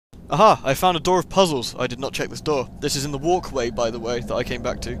Aha! I found a door of puzzles. I did not check this door. This is in the walkway, by the way, that I came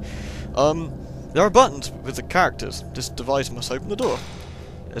back to. There are buttons with the characters. This device must open the door.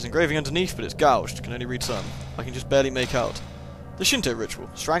 There's engraving underneath, but it's gouged. Can only read some. I can just barely make out. The Shinto ritual.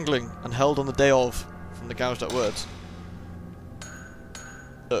 Strangling and held on the day of. From the gouged out words.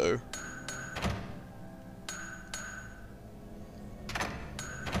 Uh-oh.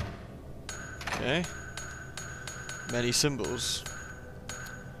 Okay. Many symbols.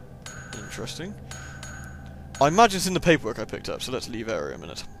 Interesting. I imagine it's in the paperwork I picked up, so let's leave area a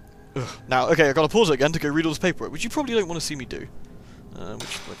minute. Ugh. Now, okay, I've got to pause it again to go read all this paperwork, which you probably don't want to see me do.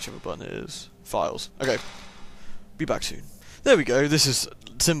 Whichever button it is. Files. Okay. Be back soon. There we go, this is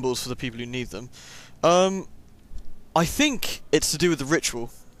symbols for the people who need them. I think it's to do with the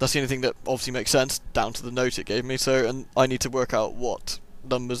ritual. That's the only thing that obviously makes sense, down to the note it gave me, so, and I need to work out what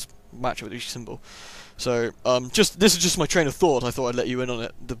numbers match with each symbol. So, this is just my train of thought. I thought I'd let you in on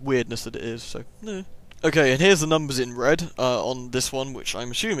it, the weirdness that it is, so, no. Okay, and here's the numbers in red, on this one, which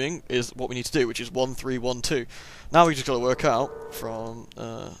I'm assuming is what we need to do, which is 1312. Now we just gotta work out from,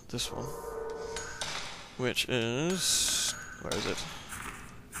 this one, which is, where is it?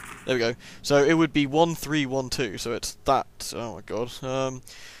 There we go. So it would be 1312, so it's that, oh my god,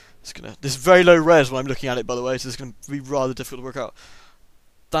 this is very low res when I'm looking at it, by the way, so it's gonna be rather difficult to work out.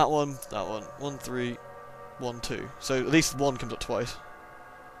 That one, 1312. So at least one comes up twice.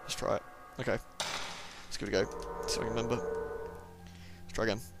 Let's try it. Okay. Let's give it a go. See if I can remember. Let's try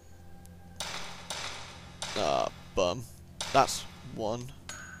again. Ah, bum. That's one.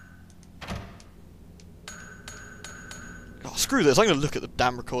 Oh, screw this. I'm going to look at the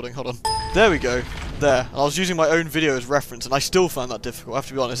damn recording. Hold on. There we go. There. And I was using my own video as reference, and I still found that difficult. I have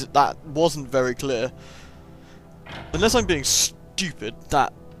to be honest. That wasn't very clear. Unless I'm being stupid,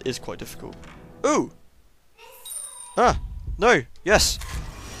 that is quite difficult. Ooh! Ah! No! Yes!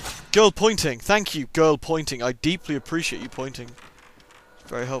 Girl pointing! Thank you, girl pointing. I deeply appreciate you pointing. It's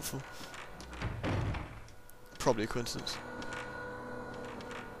very helpful. Probably a coincidence.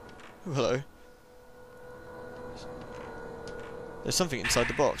 Ooh, hello. There's something inside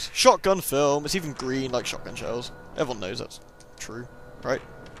the box. Shotgun film! It's even green like shotgun shells. Everyone knows that's true, right?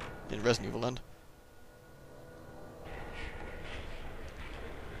 In Resident Evil land.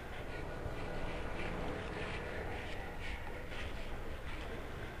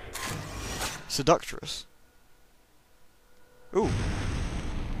 Seductress. Ooh.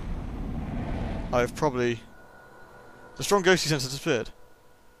 I've probably... The strong ghosty sense has disappeared.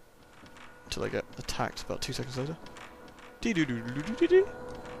 Until I get attacked about 2 seconds later. Dee-doo-doo-doo-doo-doo-doo.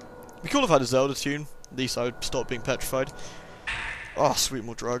 It'd be cool if I had a Zelda tune. At least I would stop being petrified. Oh, sweet,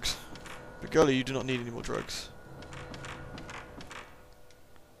 more drugs. But girlie, you do not need any more drugs.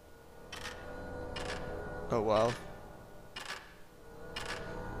 Oh, wow.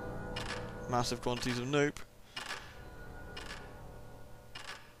 Massive quantities of nope.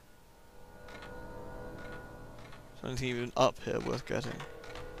 Is there anything even up here worth getting?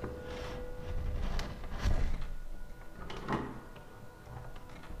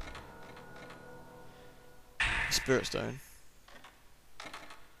 Spirit stone.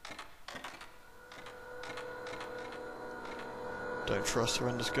 Don't trust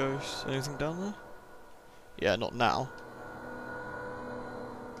horrendous ghosts. Anything down there? Yeah, not now.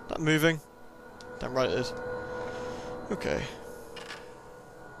 That moving? Damn right it is. Okay.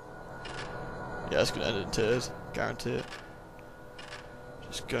 Yeah, it's gonna end in tears. Guarantee it.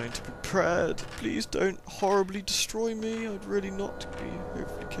 Just going to be prepared. Please don't horribly destroy me. I'd really not be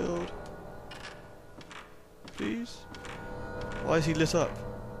hopefully killed. Please? Why is he lit up?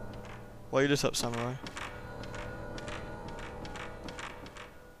 Why are you lit up, samurai?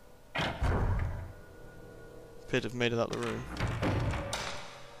 Appeared to have made it out of the room.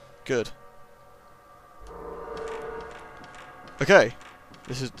 Good. Okay.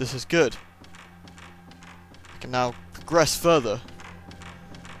 This is good. I can now progress further.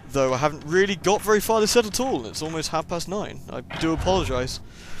 Though I haven't really got very far this set at all, and it's almost 9:30. I do apologise.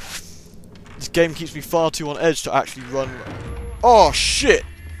 This game keeps me far too on edge to actually run. Oh shit!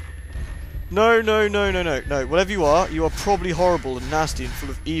 No, no, no, no, no, no. Whatever you are probably horrible and nasty and full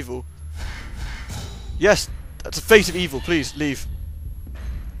of evil. Yes, that's a face of evil. Please, leave.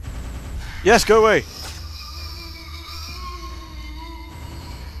 Yes, go away.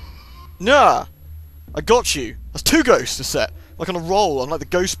 Nah! I got you. That's 2 ghosts to set. Like on a roll, unlike the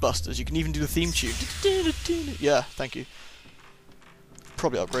Ghostbusters. You can even do the theme tune. Yeah, thank you.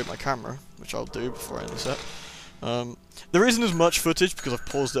 Probably upgrade my camera, which I'll do before I end the set. There isn't as much footage because I've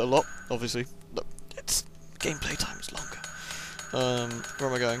paused it a lot, obviously. Look, it's gameplay time is longer. Where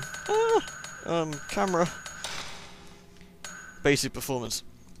am I going? Camera. Basic performance.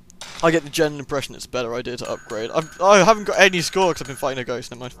 I get the general impression it's a better idea to upgrade. I haven't got any score because I've been fighting a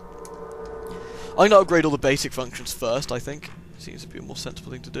ghost, never mind. I'm going to upgrade all the basic functions first, I think. Seems to be a more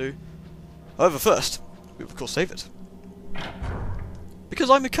sensible thing to do. However, first, we will of course save it. Because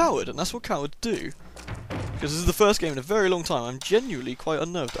I'm a coward, and that's what cowards do. Because this is the first game in a very long time I'm genuinely quite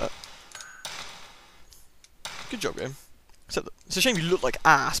unnerved at. Good job, game. Except that it's a shame you look like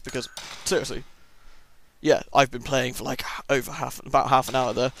ass, because, seriously. Yeah, I've been playing for like about half an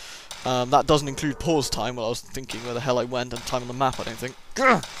hour there. That doesn't include pause time while I was thinking where the hell I went, and time on the map, I don't think.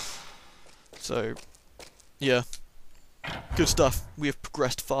 So, yeah. Good stuff. We have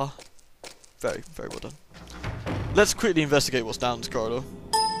progressed far. Very, very well done. Let's quickly investigate what's down this corridor.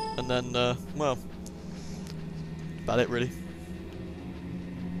 And then, well, about it, really.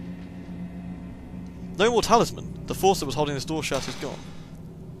 No more talisman. The force that was holding this door shut is gone.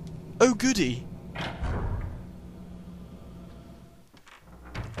 Oh, goody!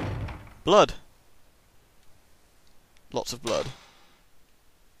 Blood. Lots of blood.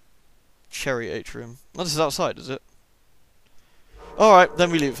 Cherry atrium. Oh, this is outside, is it? Alright,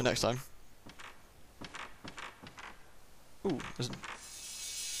 then we leave it for next time. Ooh, there's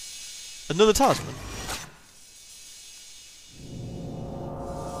another talisman.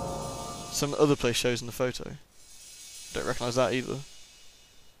 Some other place shows in the photo. Don't recognise that either.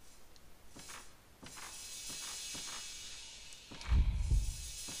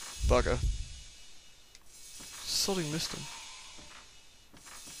 Bugger. Sodding missed him.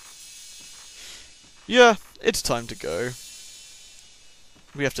 Yeah, it's time to go.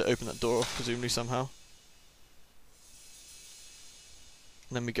 We have to open that door, presumably somehow.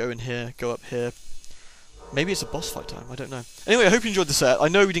 And then we go in here, go up here. Maybe it's a boss fight time, I don't know. Anyway, I hope you enjoyed the set. I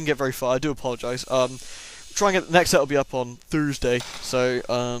know we didn't get very far, I do apologise. Try and get the next set will be up on Thursday. So,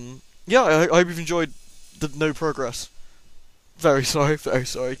 yeah, I hope you've enjoyed the no progress. Very sorry, very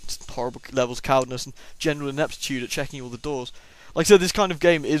sorry. Just horrible levels of cowardness and general ineptitude at checking all the doors. Like I said, this kind of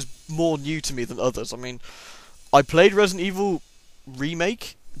game is more new to me than others. I mean, I played Resident Evil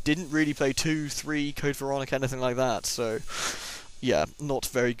Remake, didn't really play 2, 3, Code Veronica, anything like that, so yeah, not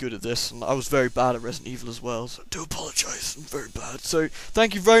very good at this, and I was very bad at Resident Evil as well, so I do apologise, I'm very bad. So,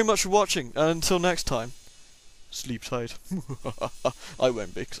 thank you very much for watching, and until next time, sleep tight. I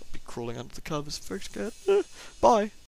won't be, because I'll be crawling under the covers, very scared. Bye!